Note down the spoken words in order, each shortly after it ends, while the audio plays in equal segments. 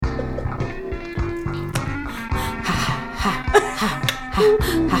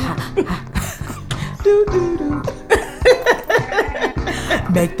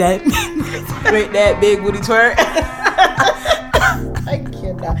Make that big booty twerk. I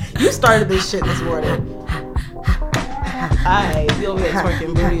cannot. You started this shit this morning. Alright, we over here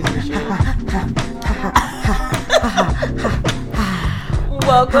twerking booties and shit.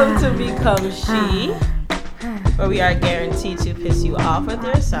 Welcome to Become She, where we are guaranteed to piss you off with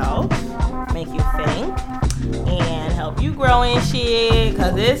yourself, make you think, and help you grow in shit,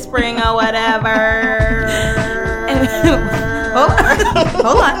 cause it's spring or whatever.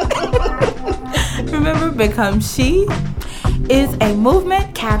 Hold on. Remember, Become She is a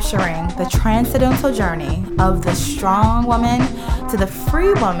movement capturing the transcendental journey of the strong woman to the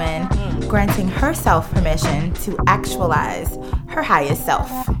free woman, granting herself permission to actualize her highest self.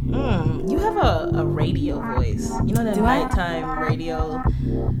 You have a radio voice. You know that nighttime radio?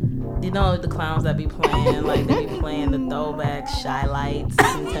 You know the clowns that be playing, like they be playing the throwback Shy Lights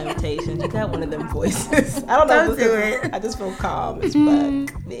and Temptations. You got one of them voices. I don't know. Don't do it. I just feel calm as fuck,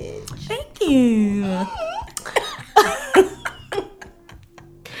 bitch. Thank you.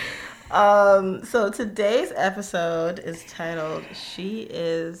 So today's episode is titled "She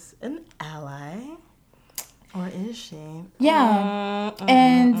is an Ally." Or is she? Yeah.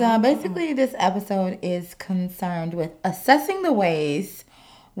 And basically this episode is concerned with assessing the ways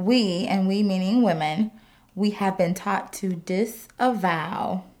we, and we meaning women, we have been taught to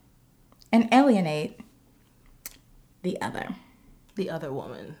disavow and alienate the other. The other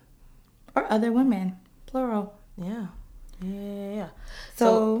woman. Or other women, plural. Yeah.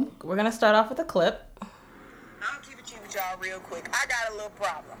 So we're going to start off with a clip. I'm going to keep it cheap with y'all real quick. I got a little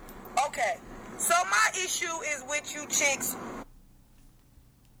problem. Okay. So my issue is with you chicks.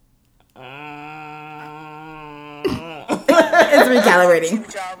 It's recalibrating.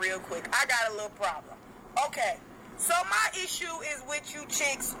 With y'all real quick. I got a little problem. Okay. So my issue is with you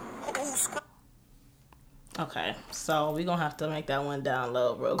chicks who scream. Okay. So we're going to have to make that one down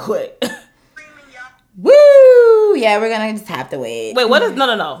low real quick. Woo! Yeah, we're going to just have to wait. Wait, what is...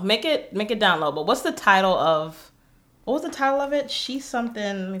 No. Make it down low. But what's the title of... What was the title of it? She's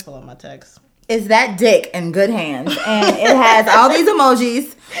something... Let me pull up my text. Is that dick in good hands? And it has all these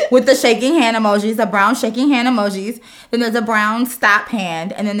emojis with the shaking hand emojis, the brown shaking hand emojis. Then there's a brown stop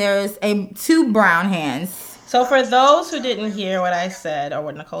hand. And then there's two brown hands. So for those who didn't hear what I said, or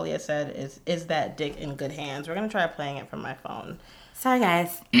what Nicolia said, is that dick in good hands? We're going to try playing it from my phone. Sorry,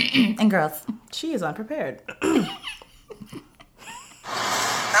 guys. And girls. She is unprepared. I'm going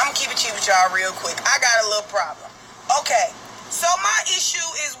to keep it cheap with y'all real quick. I got a little problem. Okay. So my issue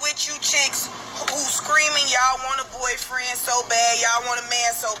is with you chicks who screaming y'all want a boyfriend so bad, y'all want a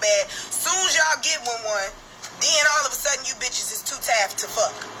man so bad. Soon as y'all get one, then all of a sudden you bitches is too taft to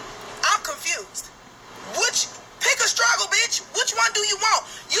fuck. I'm confused. Pick a struggle, bitch. Which one do you want?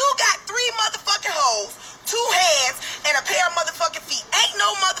 You got 3 motherfucking hoes, 2 hands, and a pair of motherfucking feet. Ain't no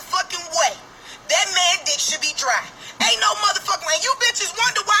motherfucking way that man dick should be dry. Ain't no motherfucking way. You bitches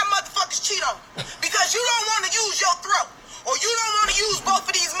wonder why motherfuckers cheat on you. Because you don't want to use your throat. Or you don't want to use both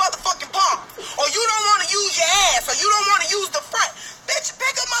of these motherfucking palms. Or you don't want to use your ass. Or you don't want to use the front. Bitch,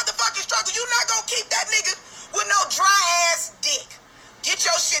 pick a motherfucking struggle. You not going to keep that nigga with no dry ass dick. Get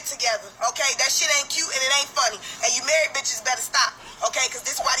your shit together, okay? That shit ain't cute and it ain't funny. And you married bitches better stop, okay? Because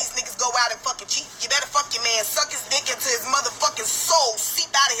this is why these niggas go out and fucking cheat. You better fuck your man, suck his dick into his motherfucking soul,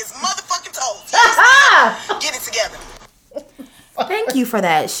 seep out of his motherfucking toes. Get it together. Thank you for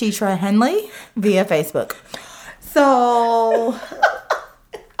that, Sheetra Henley, via Facebook. So,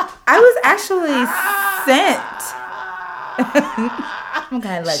 I was actually sent. I'm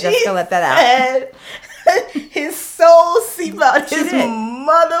going to Jessica let that out. His soul seep out his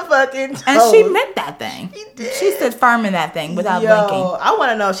motherfucking toes. And she meant that thing. She did. She stood firm in that thing without blinking. I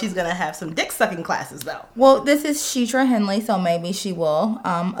want to know if she's going to have some dick sucking classes, though. Well, this is Sheetra Henley, so maybe she will,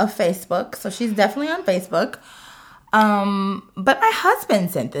 of Facebook. So she's definitely on Facebook. But my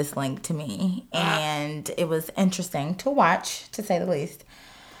husband sent this link to me, and it was interesting to watch, to say the least.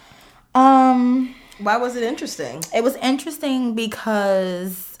 Why was it interesting? It was interesting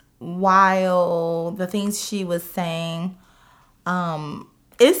because while the things she was saying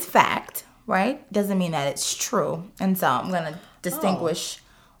is fact, right? Doesn't mean that it's true. And so I'm going to distinguish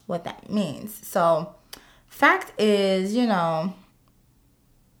what that means. So fact is, it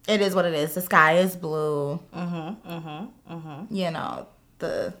is what it is. The sky is blue. Your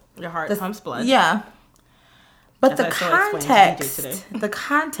heart pumps blood. Yeah. But the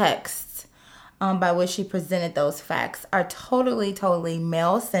context by which she presented those facts are totally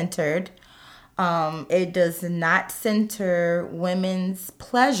male-centered. It does not center women's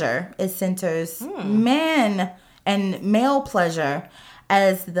pleasure. It centers men and male pleasure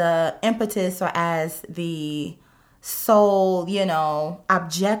as the impetus or as the sole,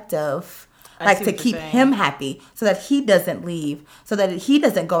 objective, like to keep him happy so that he doesn't leave, so that he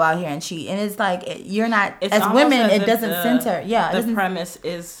doesn't go out here and cheat. And it's like, you're not, it's as women, it doesn't center. Yeah. The premise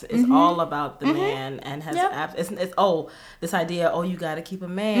is all about the man and has, it's this idea, you got to keep a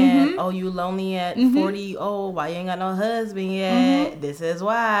man. You lonely at 40. Why you ain't got no husband yet? This is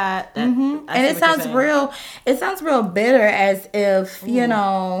why. And it sounds real bitter, as if,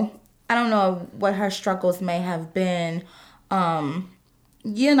 I don't know what her struggles may have been. I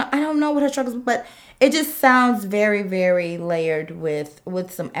don't know what her struggles, but it just sounds very, very layered with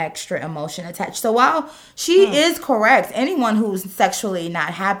some extra emotion attached. So while she is correct, anyone who's sexually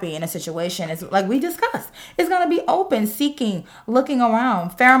not happy in a situation is, like we discussed, is going to be open, seeking, looking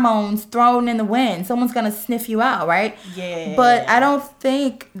around, pheromones thrown in the wind. Someone's going to sniff you out, right? Yeah. But I don't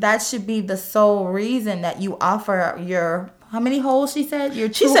think that should be the sole reason that you offer your... How many holes she said?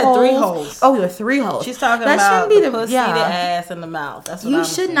 She said 3 holes. Oh, your 3 holes. She's talking about the pussy, the ass, and the mouth. That's what you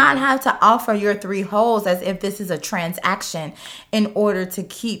should not have to offer your 3 holes as if this is a transaction in order to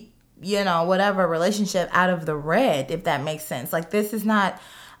keep, whatever relationship out of the red, if that makes sense. Like, this is not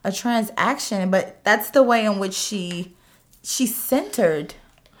a transaction, but that's the way in which she's centered.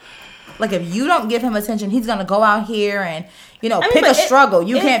 Like, if you don't give him attention, he's going to go out here and, pick a struggle.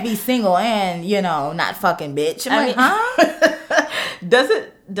 You can't be single and, not fucking bitch. I'm like, huh? Does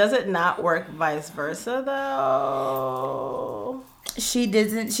it not work vice versa, though? She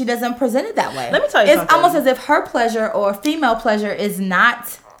doesn't present it that way. Let me tell you something. It's almost as if her pleasure or female pleasure is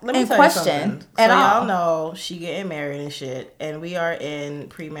not in question at all. Y'all know she getting married and shit, and we are in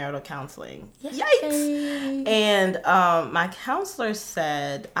premarital counseling. Yikes! And our counselor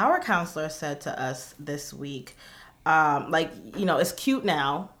said to us this week, it's cute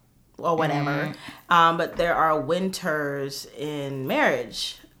now or whatever, but there are winters in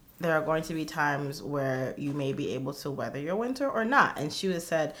marriage. There are going to be times where you may be able to weather your winter or not. And she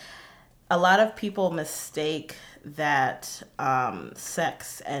said a lot of people mistake that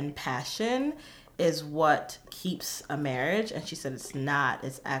sex and passion is what keeps a marriage. And she said it's not.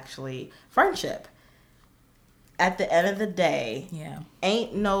 It's actually friendship. At the end of the day,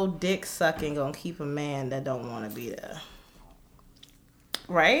 ain't no dick sucking gonna keep a man that don't want to be there.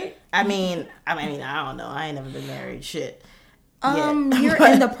 Right? I mean, I don't know. I ain't never been married. Shit. You're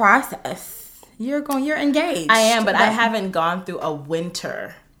in the process. You're engaged. I am, but I haven't gone through a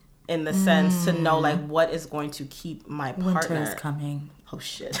winter in the sense to know like what is going to keep my partner. Winter is coming. Oh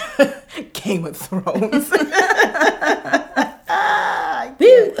shit. Game of Thrones.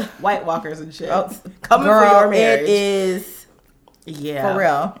 White Walkers and shit. Coming for your marriage. It is. Yeah. For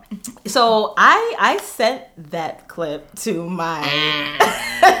real. So I sent that clip to my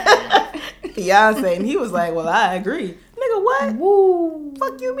fiance and he was like, well, I agree. Nigga, what? Woo.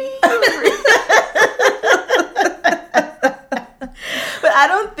 Fuck you mean? You agree? But I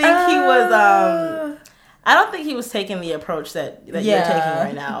don't think he was taking the approach that you're taking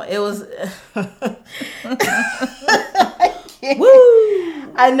right now. It was woo.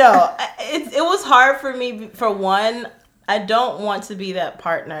 I know. It was hard for me. For one, I don't want to be that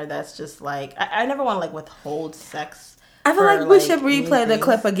partner that's just like I never want to like withhold sex. I feel like we should replay the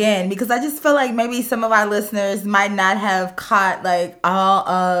clip again because I just feel like maybe some of our listeners might not have caught like all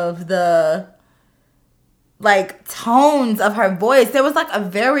of the like tones of her voice. There was like a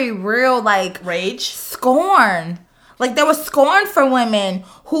very real like rage, scorn. Like there was scorn for women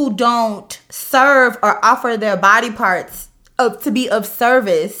who don't serve or offer their body parts to be of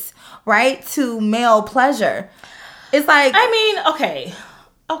service, right, to male pleasure. It's like, I mean, okay.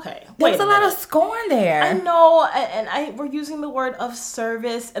 There's a lot of scorn there. I know, and we're using the word of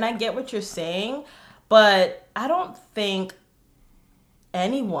service, and I get what you're saying, but I don't think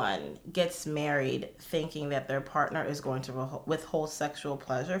anyone gets married thinking that their partner is going to withhold sexual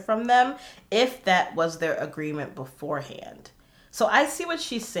pleasure from them if that was their agreement beforehand. So I see what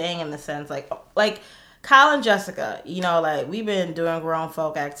she's saying in the sense, like Kyle and Jessica, like we've been doing grown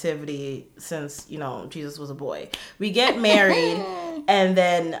folk activity since, Jesus was a boy. We get married and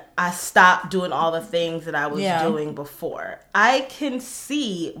then I stopped doing all the things that I was doing before. I can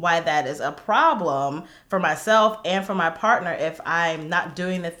see why that is a problem for myself and for my partner if I'm not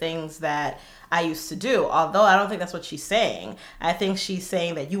doing the things that I used to do. Although I don't think that's what she's saying. I think she's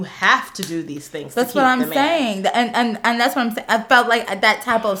saying that you have to do these things. That's what I'm saying. And that's what I'm saying. I felt like that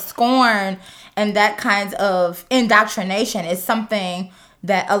type of scorn and that kind of indoctrination is something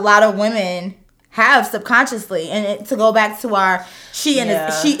that a lot of women have subconsciously. And to go back to our she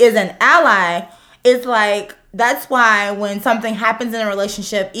is an ally, it's like that's why when something happens in a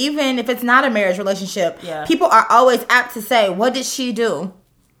relationship, even if it's not a marriage relationship, people are always apt to say, "What did she do?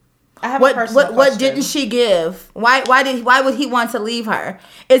 I have a personal question. What didn't she give? Why would he want to leave her?"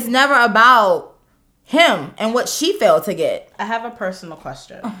 It's never about him and what she failed to get. I have a personal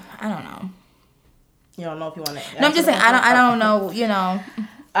question. I don't know. You don't know if you want to. No, I'm just saying. I don't know. You know.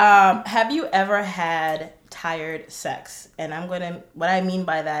 Have you ever had tired sex? And what I mean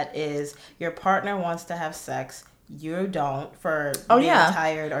by that is your partner wants to have sex, you don't, for being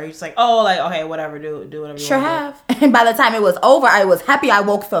tired, or you're just like, okay, whatever, do whatever you want. Have. And by the time it was over, I was happy. I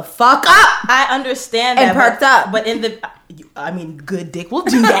woke the fuck up. I understand that. And perked up. But good dick will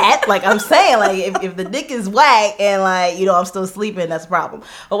do that. Like, I'm saying, like, if the dick is whack and, like, I'm still sleeping, that's a problem.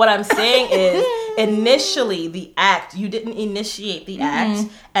 But what I'm saying is, initially, the act, you didn't initiate the act,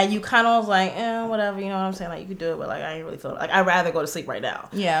 and you kind of was like, whatever, you know what I'm saying? Like, you could do it, but, like, I ain't really feeling it. Like, I'd rather go to sleep right now.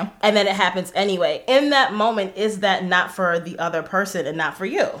 Yeah. And then it happens anyway. In that moment, is that not for the other person and not for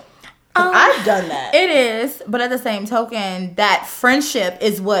you? I've done that. It is, but at the same token, that friendship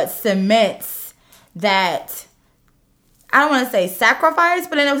is what cements that... I don't want to say sacrifice,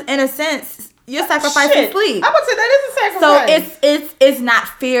 but in a sense, you're sacrificing sleep. I would say that is a sacrifice. So it's not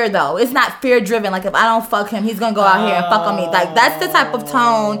fear though. It's not fear driven. Like, if I don't fuck him, he's gonna go out here and fuck on me. Like, that's the type of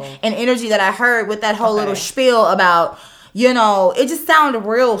tone and energy that I heard with that whole little spiel about, it just sounded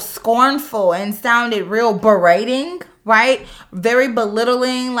real scornful and sounded real berating. Right? Very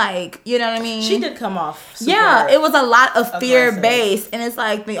belittling, like, you know what I mean? She did come off super it was a lot of fear aggressive. based, and it's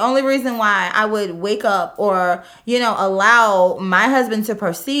like the only reason why I would wake up or, allow my husband to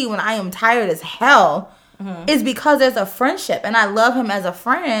proceed when I am tired as hell is because there's a friendship, and I love him as a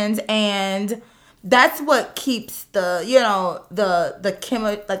friend, and that's what keeps the,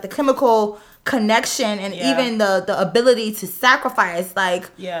 the chemical connection and even the ability to sacrifice,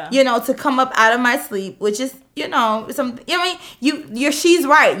 like, to come up out of my sleep, which is, she's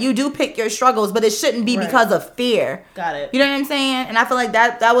right. You do pick your struggles, but it shouldn't be because of fear. Got it. You know what I'm saying? And I feel like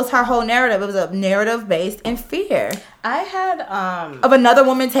that was her whole narrative. It was a narrative based in fear. I had of another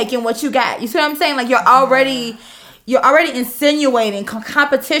woman taking what you got. You see what I'm saying? Like, you're already insinuating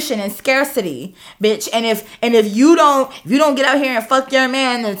competition and scarcity, bitch. And if you don't get out here and fuck your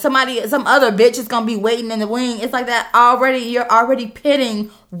man, then some other bitch is gonna be waiting in the wing. It's like that already. You're already pitting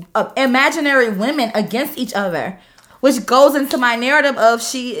imaginary women against each other, which goes into my narrative of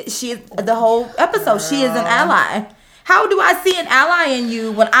she the whole episode. She is an ally. How do I see an ally in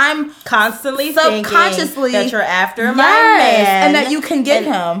you when I'm constantly subconsciously thinking that you're after my man, and that you can get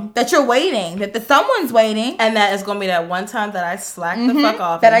him, that you're waiting, that someone's waiting, and that it's gonna be that one time that I slack the fuck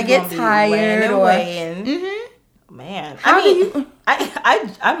off, that I get tired or man.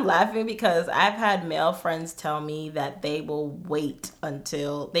 I'm laughing because I've had male friends tell me that they will wait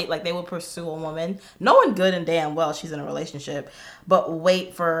until they will pursue a woman, knowing good and damn well she's in a relationship, but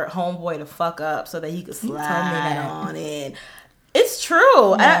wait for homeboy to fuck up so that he could slide on in. It's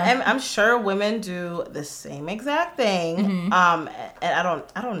true. Yeah. I'm sure women do the same exact thing. And I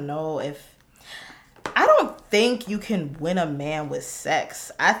don't know if. I don't think you can win a man with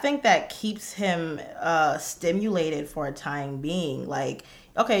sex. I think that keeps him stimulated for a time being. Like,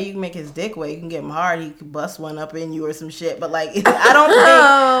 okay, you can make his dick wet, you can get him hard, he can bust one up in you or some shit. But like,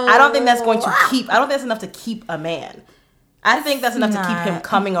 I don't think that's going to keep. I don't think that's enough to keep a man. I think that's enough to keep him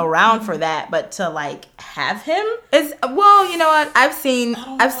coming around for that, but to like have him, it's you know what? I've seen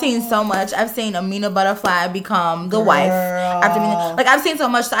so much. I've seen Amina Butterfly become the wife after me. Like, I've seen so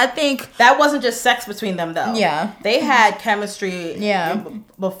much. So I think that wasn't just sex between them, though. Yeah, they had chemistry.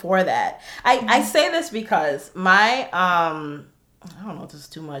 Before that, I say this because my I don't know if this is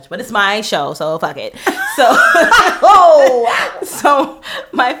too much, but it's my show, so fuck it. So so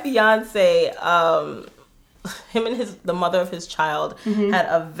my fiance, him and the mother of his child had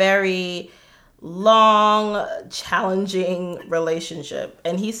a very long, challenging relationship.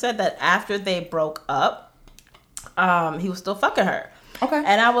 And he said that after they broke up, he was still fucking her. Okay.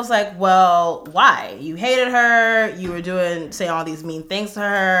 And I was like, well, why? You hated her. You were saying all these mean things to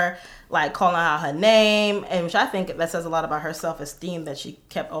her, like calling out her name, and which I think that says a lot about her self-esteem, that she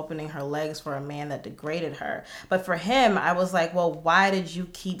kept opening her legs for a man that degraded her. But for him, I was like, well, why did you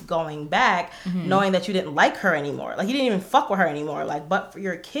keep going back knowing that you didn't like her anymore? Like, you didn't even fuck with her anymore. Like, but for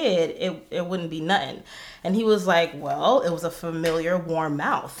your kid, it wouldn't be nothing. And he was like, well, it was a familiar warm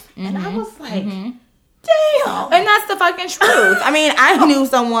mouth. And I was like, damn. And that's the fucking truth. I mean, I knew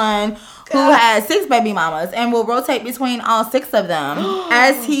someone who had 6 baby mamas and will rotate between all 6 of them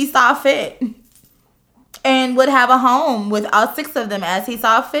as he saw fit, and would have a home with all 6 of them as he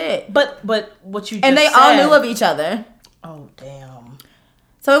saw fit. But what you just and they said, all knew of each other. Oh damn.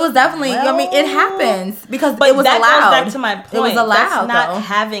 So it was definitely, I mean, it happens because but it was that allowed. goes back to my point. It was allowed, That's not though.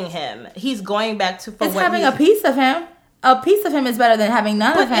 having him. He's going back to It's having a piece of him. A piece of him is better than having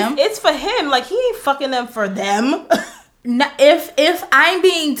none of him. It's for him. Like, he ain't fucking them for them. If I'm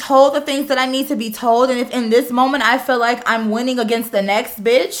being told the things that I need to be told, and if in this moment I feel like I'm winning against the next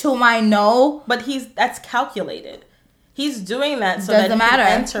bitch whom I know, but that's calculated. He's doing that so Doesn't that he matter.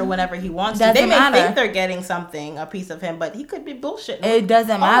 can enter whenever he wants to. Doesn't They may matter. think they're getting something, a piece of him, but he could be bullshitting. it doesn't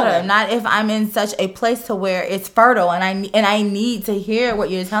all of matter. it. Not if I'm in such a place to where it's fertile, and I need to hear what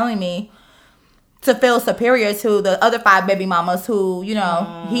you're telling me to feel superior to the other 5 baby mamas who, you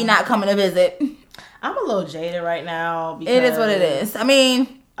know, he not coming to visit. I'm a little jaded right now. Because, It is what it is. I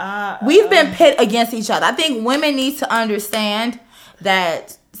mean, we've been pit against each other. I think women need to understand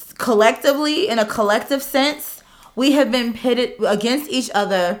that collectively, in a collective sense, we have been pitted against each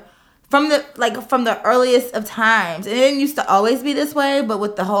other from the earliest of times. And it didn't used to always be this way, but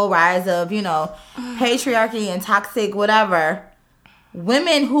with the whole rise of, you know, patriarchy and toxic whatever,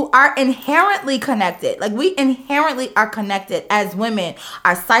 women who are inherently connected, like we inherently are connected as women.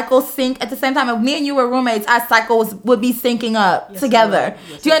 Our cycles sync at the same time. If me and you were roommates, our cycles would be syncing up together.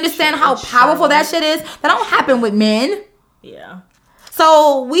 Yes, do you understand how powerful that shit is? That don't happen with men. Yeah.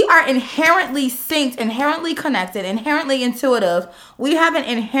 So we are inherently synced, inherently connected, inherently intuitive. We have an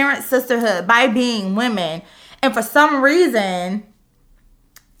inherent sisterhood by being women. And for some reason,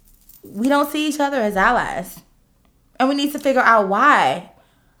 we don't see each other as allies. And we need to figure out why.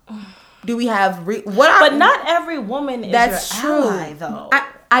 Do we have... But not every woman is that's your true. ally, though.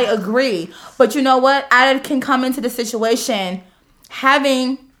 I agree. But you know what? I can come into the situation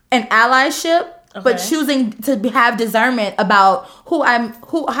having an allyship, but choosing to have discernment about who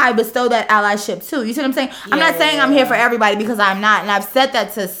I bestow that allyship to. You see what I'm saying? I'm not saying I'm here for everybody, because I'm not. And I've said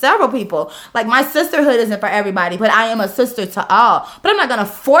that to several people. Like, my sisterhood isn't for everybody, but I am a sister to all. But I'm not going to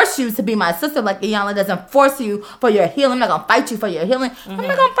force you to be my sister like Iyanla doesn't force you for your healing. I'm not going to fight you for your healing. I'm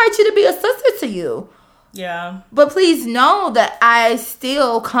not going to fight you to be a sister to you. Yeah. But please know that I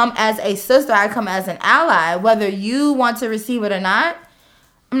still come as a sister. I come as an ally. Whether you want to receive it or not,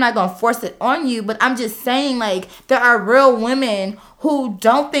 I'm not going to force it on you. But I'm just saying, like, there are real women who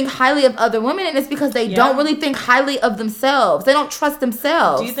don't think highly of other women. And it's because they don't really think highly of themselves. They don't trust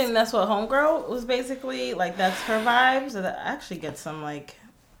themselves. Do you think that's what Homegirl was basically? Like, that's her vibes? Or that I actually get some, like...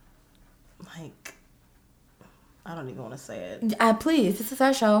 I don't even want to say it. Please, this is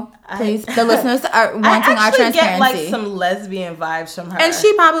our show. Please, the listeners are wanting our transparency. I get like some lesbian vibes from her, and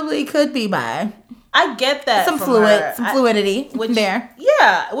she probably could be bi. I get that some from fluidity there.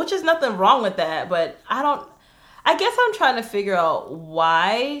 Yeah, which is nothing wrong with that, but I guess I'm trying to figure out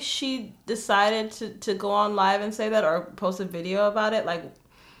why she decided to go on live and say that or post a video about it. Like,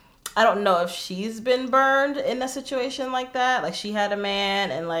 I don't know if she's been burned in a situation like that. Like, she had a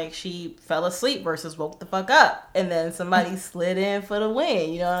man and, like, she fell asleep versus woke the fuck up. And then somebody slid in for the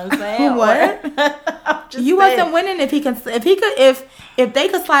win. You know what I'm saying? What? You wasn't winning if they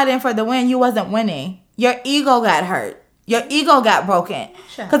could slide in for the win, you wasn't winning. Your ego got hurt. Your ego got broken.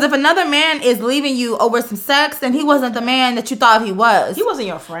 Because if another man is leaving you over some sex, then he wasn't the man that you thought he was. He wasn't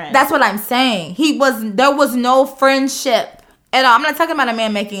your friend. That's what I'm saying. There was no friendship at all. I'm not talking about a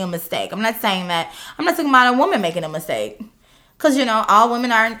man making a mistake. I'm not saying that. I'm not talking about a woman making a mistake. Because, you know, all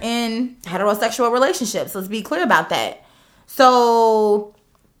women aren't in heterosexual relationships. Let's be clear about that. So,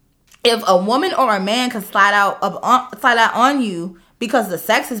 if a woman or a man can slide out on you because the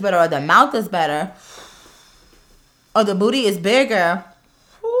sex is better or the mouth is better or the booty is bigger,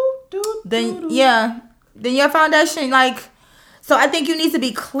 then your foundation, like... So I think you need to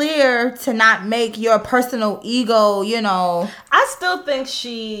be clear to not make your personal ego, you know... I still think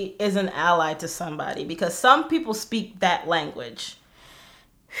she is an ally to somebody because some people speak that language.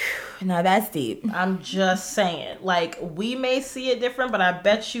 Now that's deep. I'm just saying. Like, we may see it different, but I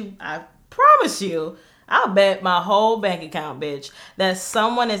promise you, I'll bet my whole bank account, bitch, that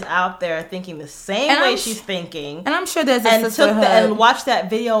someone is out there thinking the same way she's thinking. And I'm sure there's a sisterhood. And watched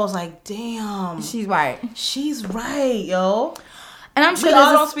that video, I was like, damn. She's right. She's right, yo. And I'm sure we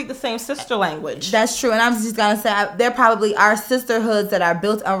all don't speak the same sister language. That's true. And I'm just going to say, there probably are sisterhoods that are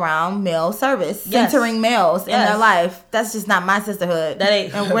built around male service, centering males in their life. That's just not my sisterhood. That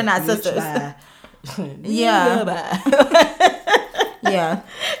ain't. And we're not sisters. Yeah. Yeah.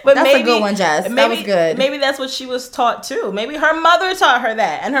 But that's maybe, a good one, Jess. That was good. Maybe that's what she was taught too. Maybe her mother taught her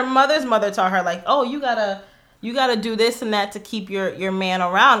that. And her mother's mother taught her, like, oh, you gotta do this and that to keep your man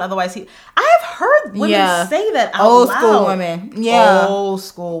around. Otherwise, I've heard women say that out loud. School women. Yeah. Old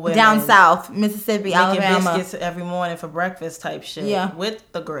school women. Down south, Mississippi, making Alabama. biscuits every morning for breakfast type shit. Yeah.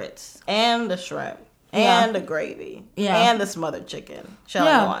 With the grits and the shrimp. and the gravy, and the smothered chicken. Shall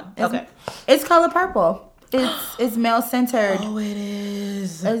I go on? Okay, it's color purple. It's male centered. Oh, it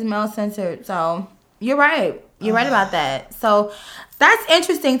is. It's male centered. So you're right. You're right about that. So that's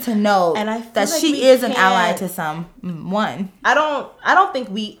interesting to know, and I that like she is an ally to someone. I don't think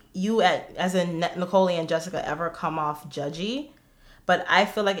you as in Nicole and Jessica ever come off judgy, but I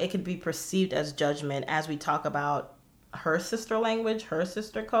feel like it could be perceived as judgment as we talk about her sister language, her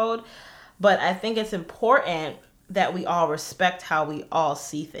sister code. But I think it's important that we all respect how we all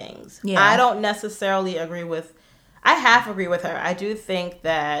see things. Yeah. I don't necessarily agree with. I half agree with her. I do think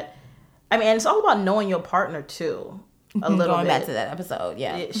that. I mean, and it's all about knowing your partner too. A little Going bit. back to that episode,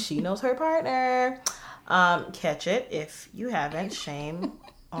 yeah. She knows her partner. Catch it if you haven't. Shame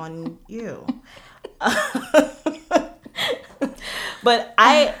on you. But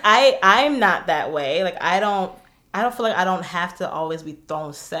I'm not that way. Like I don't feel like I don't have to always be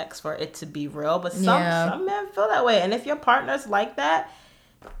throwing sex for it to be real. But some men feel that way, and if your partner's like that,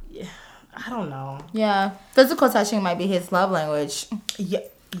 I don't know. Yeah, physical touching might be his love language.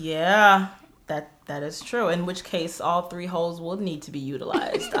 Yeah, that is true. In which case, all 3 holes will need to be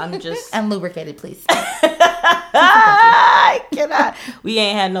utilized. I'm just and lubricated, please. I cannot. We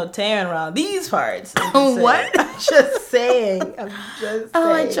ain't had no tearing around these parts. What? I'm just saying.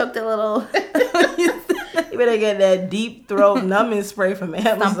 Oh, I choked a little. You better get that deep throat numbing spray from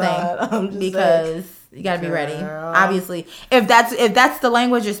Amazon. Because you gotta be ready. Obviously, if that's the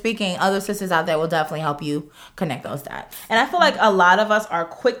language you're speaking, other sisters out there will definitely help you connect those dots. And I feel like a lot of us are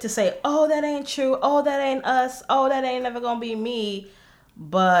quick to say, "Oh, that ain't true. Oh, that ain't us. Oh, that ain't never gonna be me."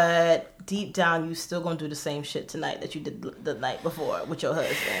 But deep down, you still gonna do the same shit tonight that you did the night before with your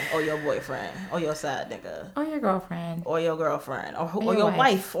husband or your boyfriend or your side nigga or your girlfriend or your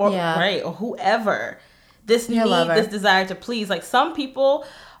wife or right or whoever. This desire to please. Like some people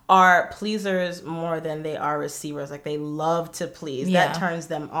are pleasers more than they are receivers. Like they love to please. Yeah. That turns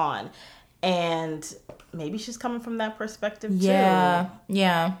them on. And maybe she's coming from that perspective too. Yeah.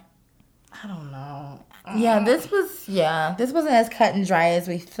 I don't know. Yeah, this wasn't as cut and dry as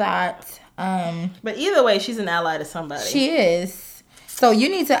we thought. But either way, she's an ally to somebody. She is. So you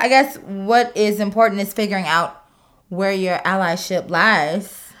need to, I guess what is important is figuring out where your allyship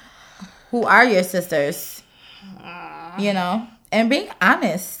lies. Who are your sisters? You know? And being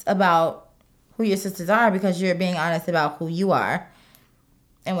honest about who your sisters are, because you're being honest about who you are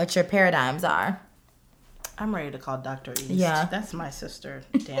and what your paradigms are. I'm ready to call Dr. East. Yeah. That's my sister.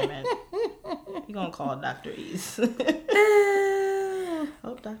 Damn it. You're going to call Dr. East. Hope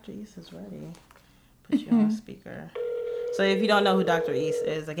Dr. East is ready. Put you on speaker. So if you don't know who Dr. East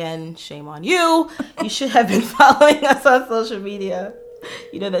is, again, shame on you. You should have been following us on social media.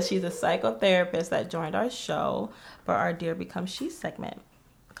 You know that she's a psychotherapist that joined our show for our Dear Become She segment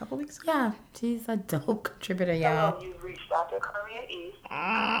a couple weeks ago. Yeah, she's a dope contributor, y'all. Hello, you've reached Dr. Korea East.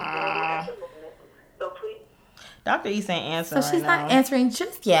 So please. Dr. East ain't answering. So she's not answering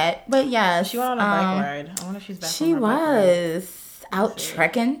just yet, but yeah. She went on a bike ride. I wonder if she's back she on her bike ride. She was out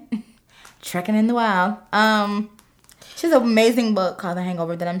trekking in the wild. She has an amazing book called The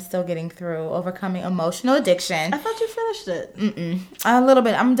Hangover that I'm still getting through, Overcoming Emotional Addiction. I thought you finished it. A little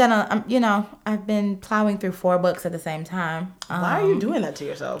bit. I'm done. I've been plowing through 4 books at the same time. Why are you doing that to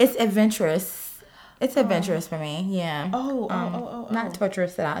yourself? It's adventurous. It's adventurous for me. Yeah. Oh. Not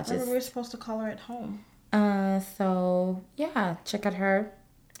torturous at all. Just. We were supposed to call her at home. So yeah, check out her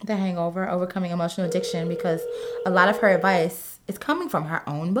The Hangover, Overcoming Emotional Addiction, because a lot of her advice is coming from her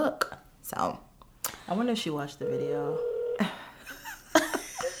own book. So I wonder if she watched the video.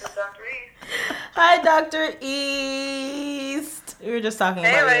 This is Dr. East. Hi, Dr. East. We were just talking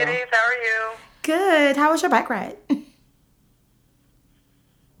about you. Hey, ladies. How are you? Good. How was your bike ride?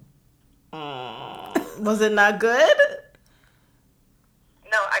 Was it not good?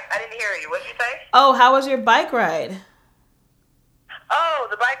 No, I didn't hear you. What did you say? Oh, how was your bike ride? Oh,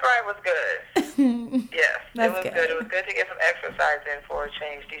 the bike ride was good. Yes, That's it was good. It was good to get some exercise in for a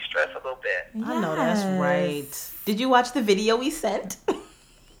change, de-stress a little bit. Yes. I know that's right. Did you watch the video we sent?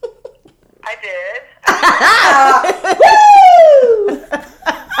 I did.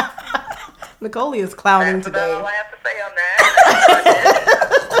 Nicole is clowning That's today. about all I have to say on that.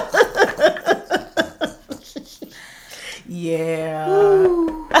 Yeah.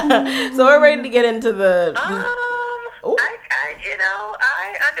 So we're ready to get into the.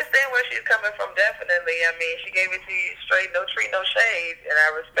 I understand where she's coming from. Definitely. I mean, she gave it to you straight, no treat, no shade, and I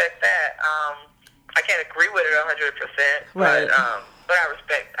respect that. I can't agree with it 100%, right? But I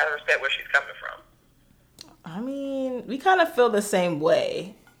respect where she's coming from. I mean, we kind of feel the same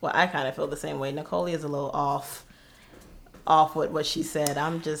way. Well, I kind of feel the same way. Nicole is a little off off with what she said.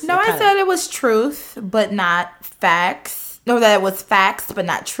 I'm just No, I said it was truth, but not facts. No, that it was facts, but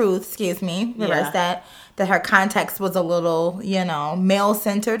not truth. Excuse me. Reverse that. That her context was a little, male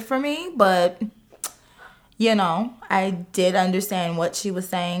centered for me, but I did understand what she was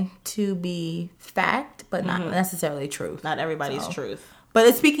saying to be fact, but not necessarily truth. Not everybody's truth. But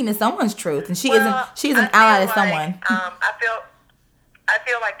it's speaking to someone's truth, and she's an ally to someone. I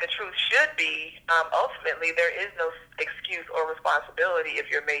feel like the truth should be, ultimately, there is no excuse or responsibility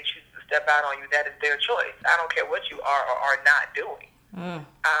if your mate chooses to step out on you. That is their choice. I don't care what you are or are not doing.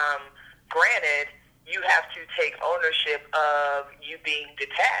 Granted, you have to take ownership of you being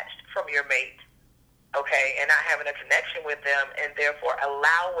detached from your mate, okay, and not having a connection with them, and therefore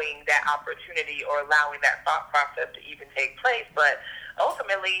allowing that opportunity or allowing that thought process to even take place. But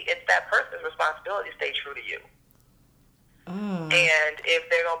ultimately, it's that person's responsibility to stay true to you. And if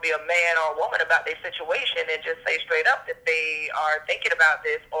they're going to be a man or a woman about their situation and just say straight up that they are thinking about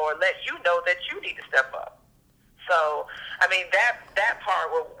this, or let you know that you need to step up. So, I mean, that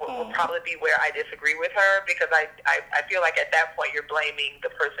part will probably be where I disagree with her, because I feel like at that point you're blaming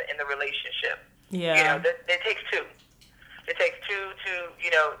the person in the relationship. Yeah. It takes two. It takes two to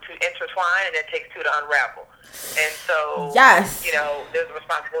intertwine, and it takes two to unravel. And so, yes, there's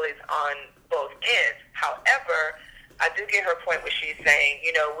responsibilities on both ends. However, I do get her point where she's saying,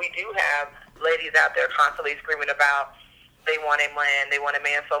 we do have ladies out there constantly screaming about they want a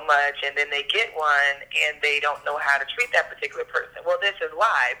man so much, and then they get one, and they don't know how to treat that particular person. Well, this is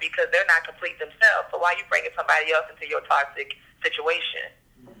why, because they're not complete themselves. So why are you bringing somebody else into your toxic situation?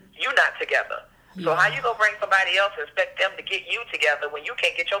 You're not together. So how you gonna bring somebody else and expect them to get you together when you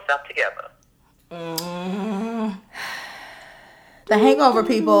can't get yourself together? The Hangover,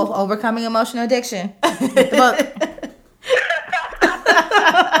 people, overcoming emotional addiction. Get the book.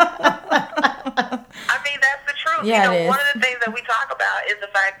 I mean, that's the truth. Yeah, it is. One of the things that we talk about is the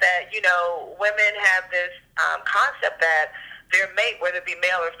fact that, women have this concept that their mate, whether it be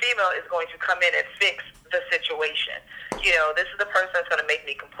male or female, is going to come in and fix the situation. This is the person that's going to make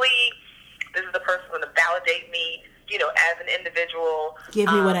me complete. This is the person that's going to validate me, as an individual. Give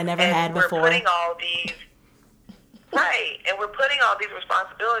me what I never had before. We're putting all these, right, and we're putting all these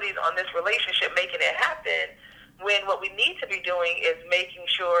responsibilities on this relationship, making it happen, when what we need to be doing is making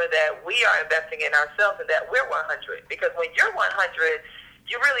sure that we are investing in ourselves and that we're 100. Because when you're 100,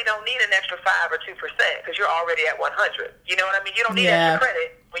 you really don't need an extra 5 or 2% because you're already at 100. You know what I mean? You don't need extra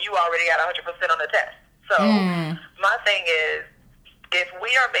credit when you already got 100% on the test. So my thing is, if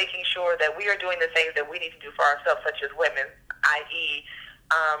we are making sure that we are doing the things that we need to do for ourselves, such as women, i.e.,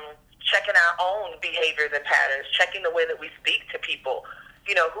 checking our own behaviors and patterns, checking the way that we speak to people,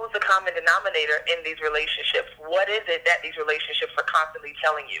 who's the common denominator in these relationships? What is it that these relationships are constantly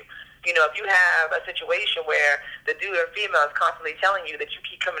telling you? If you have a situation where the dude or female is constantly telling you that you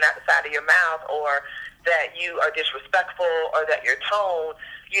keep coming out the side of your mouth, or that you are disrespectful, or that your tone,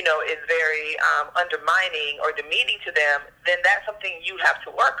 is very undermining or demeaning to them, then that's something you have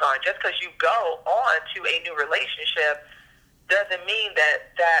to work on. Just because you go on to a new relationship doesn't mean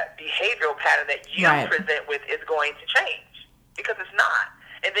that that behavioral pattern that you present with is going to change, because it's not.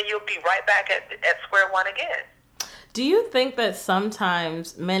 And then you'll be right back at square one again. Do you think that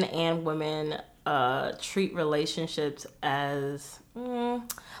sometimes men and women treat relationships as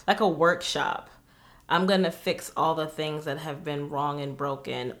like a workshop? I'm going to fix all the things that have been wrong and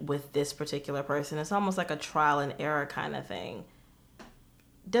broken with this particular person. It's almost like a trial and error kind of thing.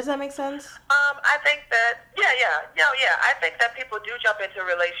 Does that make sense? I think that, yeah. I think that people do jump into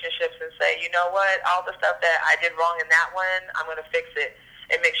relationships and say, you know what, all the stuff that I did wrong in that one, I'm going to fix it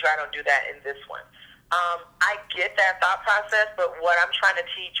and make sure I don't do that in this one. I get that thought process, but what I'm trying to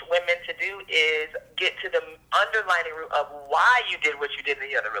teach women to do is get to the underlying root of why you did what you did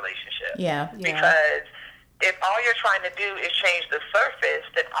in the other relationship. Yeah. Because if all you're trying to do is change the surface,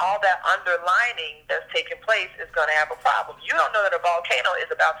 then all that underlining that's taking place is going to have a problem. You don't know that a volcano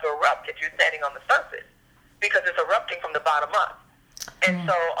is about to erupt if you're standing on the surface, because it's erupting from the bottom up. And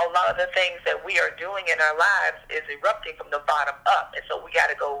so a lot of the things that we are doing in our lives is erupting from the bottom up. And so we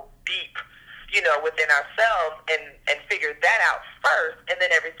got to go deep, within ourselves and figure that out first, and then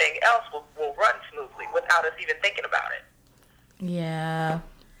everything else will run smoothly without us even thinking about it. Yeah.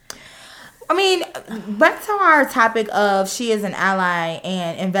 I mean, back to our topic of she is an ally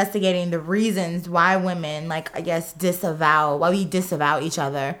and investigating the reasons why women, why we disavow each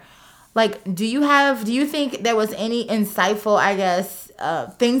other. Do you think there was any insightful,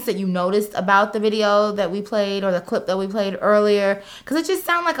 things that you noticed about the video that we played or the clip that we played earlier? Because it just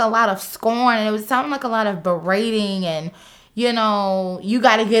sounded like a lot of scorn, and it would sound like a lot of berating and, you know, you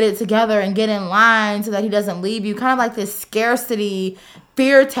got to get it together and get in line so that he doesn't leave you. Kind of like this scarcity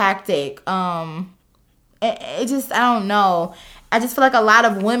fear tactic. It just, I don't know. I just feel like a lot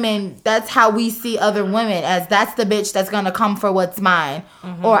of women, that's how we see other women, as that's the bitch that's going to come for what's mine.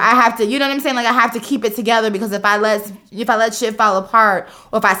 Mm-hmm. Or I have to, you know what I'm saying? Like, I have to keep it together because if I let shit fall apart,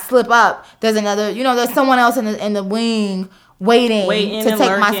 or if I slip up, there's another, you know, there's someone else in the wing waiting to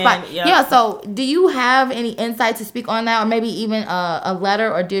take my spot. Yep. Yeah, so do you have any insight to speak on that, or maybe even a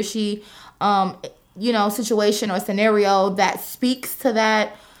letter or did she, you know, situation or scenario that speaks to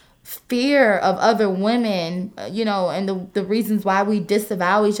that fear of other women, you know, and the reasons why we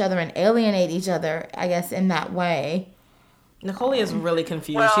disavow each other and alienate each other, I guess, in that way? Nicole is really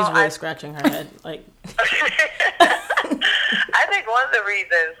confused. Well, she's really scratching her head. Like, I think one of the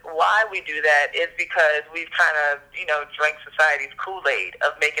reasons why we do that is because we've kind of, you know, drank society's Kool-Aid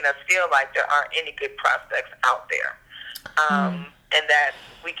of making us feel like there aren't any good prospects out there. And that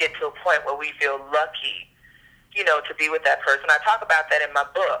we get to a point where we feel lucky, you know, to be with that person. I talk about that in my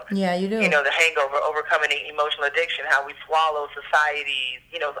book. Yeah, you do. You know, The Hangover, Overcoming Emotional Addiction, how we swallow society's,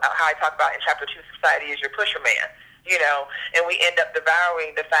 you know, how I talk about in chapter 2, society is your pusher man. You know, and we end up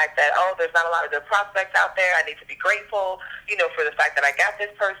devouring the fact that, oh, there's not a lot of good prospects out there. I need to be grateful, you know, for the fact that I got this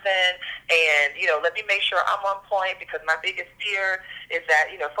person. And, you know, let me make sure I'm on point because my biggest fear is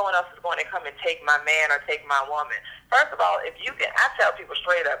that, you know, someone else is going to come and take my man or take my woman. First of all, if you can, I tell people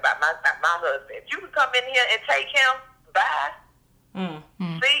straight up about my husband, if you can come in here and take him, bye.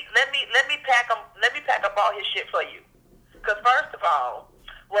 Mm-hmm. See, let me pack up all his shit for you. Because first of all,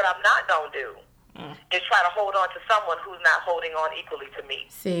 what I'm not going to do is try to hold on to someone who's not holding on equally to me.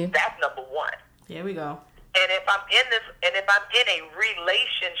 See, that's number one. Here we go. And if I'm in a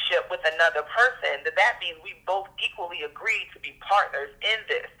relationship with another person, that means we both equally agree to be partners in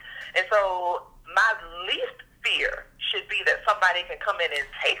this. And so my least fear should be that somebody can come in and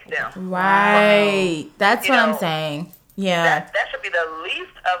take them. Right. That's what I'm saying. Yeah. That should be the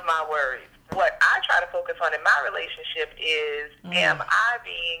least of my worries. What I try to focus on in my relationship is, am I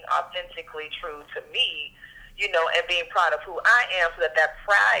being authentically true to me, you know, and being proud of who I am so that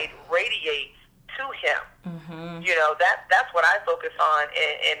pride radiates to him. Mm-hmm. You know, that's what I focus on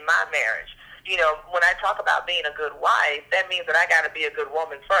in my marriage. You know, when I talk about being a good wife, that means that I got to be a good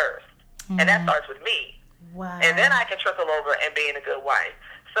woman first. Mm-hmm. And that starts with me. Wow. And then I can trickle over and being a good wife.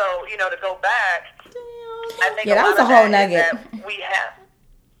 So, you know, to go back, I think that was a whole nugget. That we have.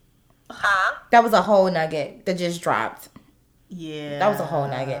 Huh? That was a whole nugget that just dropped. Yeah. That was a whole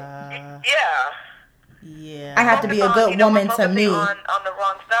nugget. Yeah. Yeah. I have to be a good woman to me. On the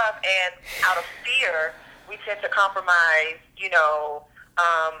wrong stuff, and out of fear, we tend to compromise, you know,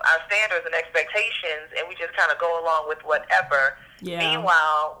 our standards and expectations, and we just kind of go along with whatever. Yeah.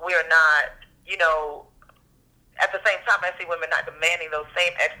 Meanwhile, we are not, you know, at the same time, I see women not demanding those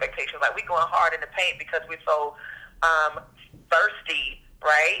same expectations. Like, we going hard in the paint because we're so thirsty,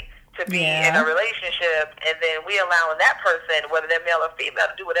 right? To be in a relationship, and then we allowing that person, whether they're male or female,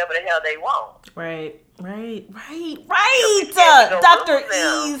 to do whatever the hell they want. Right. Dr.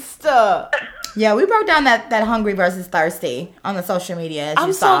 East. Yeah, we broke down that hungry versus thirsty on the social media.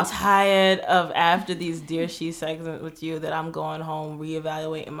 I'm so tired of, after these Dear She segments with you, that I'm going home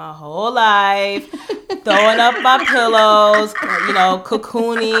reevaluating my whole life, throwing up my pillows, you know,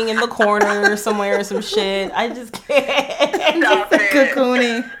 cocooning in the corner somewhere or some shit. I just can't.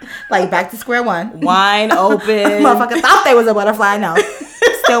 Cocooning. Like, back to square one. Wine open. Motherfucker thought they was a butterfly. No.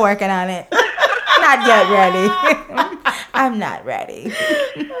 Still working on it. Not yet ready. I'm not ready.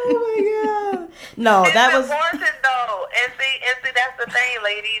 Oh my God. No, that was important though. And see, that's the thing,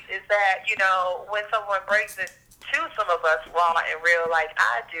 ladies, is that, you know, when someone breaks it to some of us raw and real like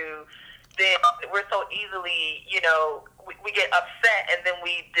I do, then we're so easily, you know, we get upset and then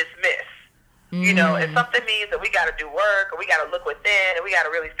we dismiss. You know, if something means that we got to do work or we got to look within and we got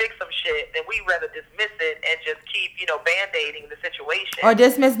to really fix some shit, then we rather dismiss it and just keep, you know, band-aiding the situation. Or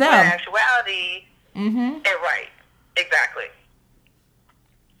dismiss them. But in actuality, right. Exactly.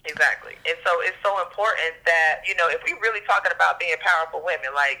 And so it's so important that, you know, if we're really talking about being powerful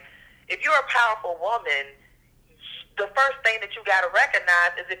women, like, if you're a powerful woman, the first thing that you got to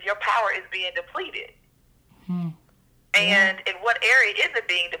recognize is if your power is being depleted. And in what area is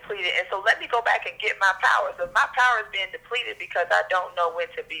it being depleted? And so let me go back and get my power. So if my power is being depleted because I don't know when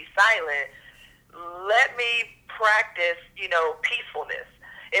to be silent, let me practice, you know, peacefulness.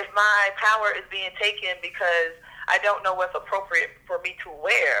 If my power is being taken because I don't know what's appropriate for me to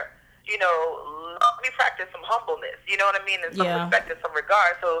wear, you know, let me practice some humbleness. You know what I mean? In some respect, in some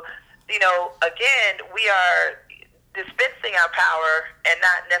regard. So, you know, again, we are dispensing our power and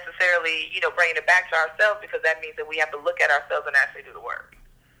not necessarily, bringing it back to ourselves, because that means that we have to look at ourselves and actually do the work.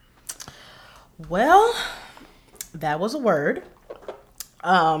 Well, that was a word.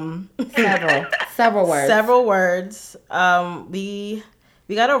 Several words. Several words.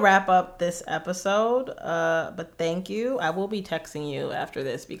 We got to wrap up this episode, but thank you. I will be texting you after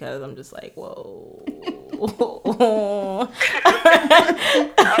this because I'm just like, whoa. Okay.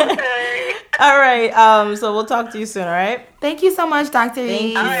 All right. So we'll talk to you soon, all right? Thank you so much, Dr.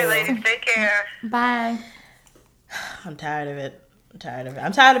 Reed. All right, ladies. Take care. Bye. I'm tired of it.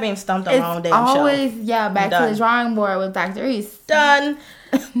 I'm tired of being stumped on my own damn show. Always, back to the drawing board with Dr. Reese. Done.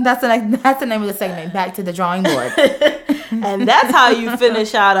 That's the name of the segment, Back to the Drawing Board. And that's how you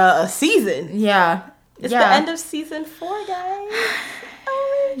finish out a season. Yeah. It's the end of season 4, guys.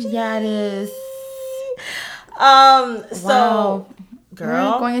 Yeah, it is. So,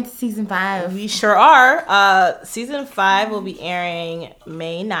 girl, we're going into season 5. We sure are. Season 5 will be airing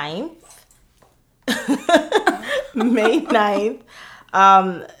May 9th. May 9th.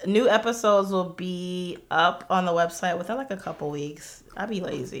 New episodes will be up on the website within like a couple weeks. I'd be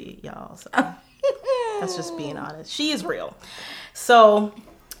lazy, y'all. So that's just being honest. She is real. So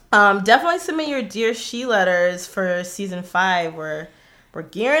definitely submit your Dear She letters for season 5. We're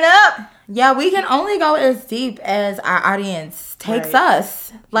gearing up. Yeah, we can only go as deep as our audience takes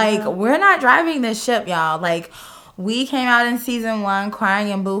us. Like, we're not driving this ship, y'all. Like, we came out in season 1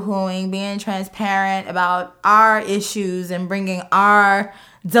 crying and boo-hooing, being transparent about our issues and bringing our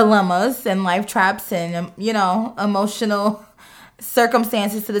dilemmas and life traps and, emotional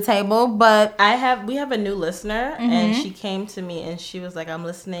circumstances to the table. But we have a new listener, and she came to me and she was like, I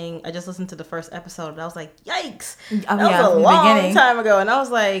just listened to the first episode, and I was like, yikes, that was a long time ago. And I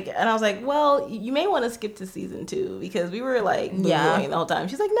was like, well, you may want to skip to season 2 because we were like boo-hooing the whole time.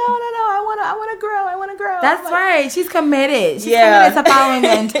 She's like, no, I want to grow. That's right. She's committed. She's committed to following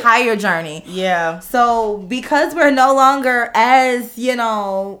the entire journey. Yeah. So because we're no longer as,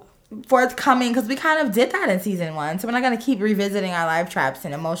 forthcoming, because we kind of did that in season 1, so we're not going to keep revisiting our life traps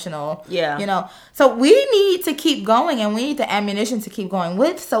and emotional so we need to keep going, and we need the ammunition to keep going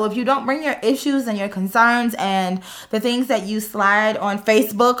with. So if you don't bring your issues and your concerns and the things that you slide on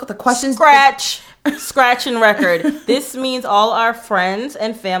Facebook, the questions, scratching record. This means all our friends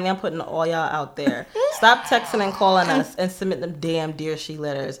and family, I'm putting all y'all out there, stop texting and calling us and submit them damn Dear She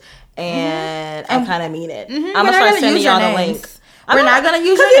letters, and I kind of mean it. I'm gonna start sending y'all the link. We're not gonna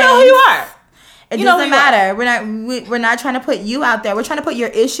use your names. You know who you are. It doesn't matter. We're not trying to put you out there. We're trying to put your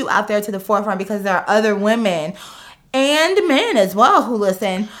issue out there to the forefront, because there are other women and men as well who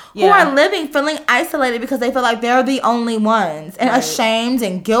listen, who are feeling isolated because they feel like they're the only ones, and ashamed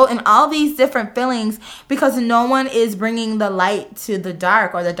and guilt and all these different feelings because no one is bringing the light to the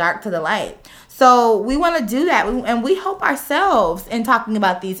dark or the dark to the light. So we want to do that, and we help ourselves in talking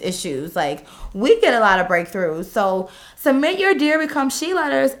about these issues. Like, we get a lot of breakthroughs. So submit your Dear Become She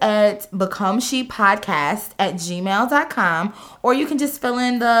letters at becomeshepodcast@gmail.com, or you can just fill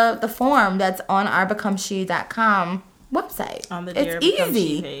in the form that's on our becomeshe.com website. On the Dear Become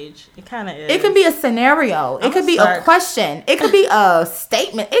She page. It kind of is. It could be a scenario. It could be a question. It could be a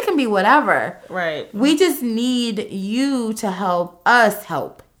statement. It can be whatever. Right. We just need you to help us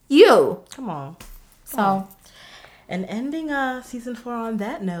help you. Come on. So, and ending season 4 on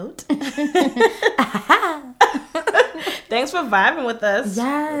that note. Thanks for vibing with us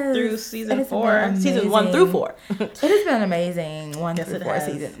through season 4. Season 1 through 4. It has been amazing 1 through 4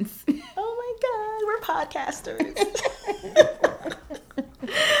 seasons. Oh my God, we're podcasters.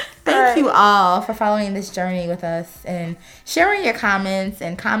 Thank you all for following this journey with us and sharing your comments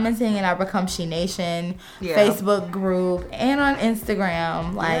and commenting in our Become She Nation Facebook group and on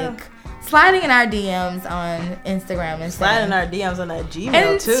Instagram. Sliding in our DMs on Instagram and sliding our DMs on that Gmail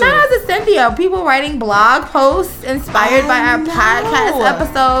and too. Shout out to Cynthia. People writing blog posts inspired by our podcast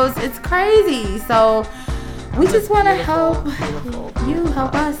episodes. It's crazy. So we just want to help you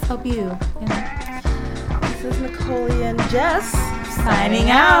help us help you. This is Nicole and Jess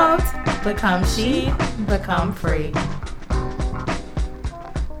signing out. Become She, Become Free.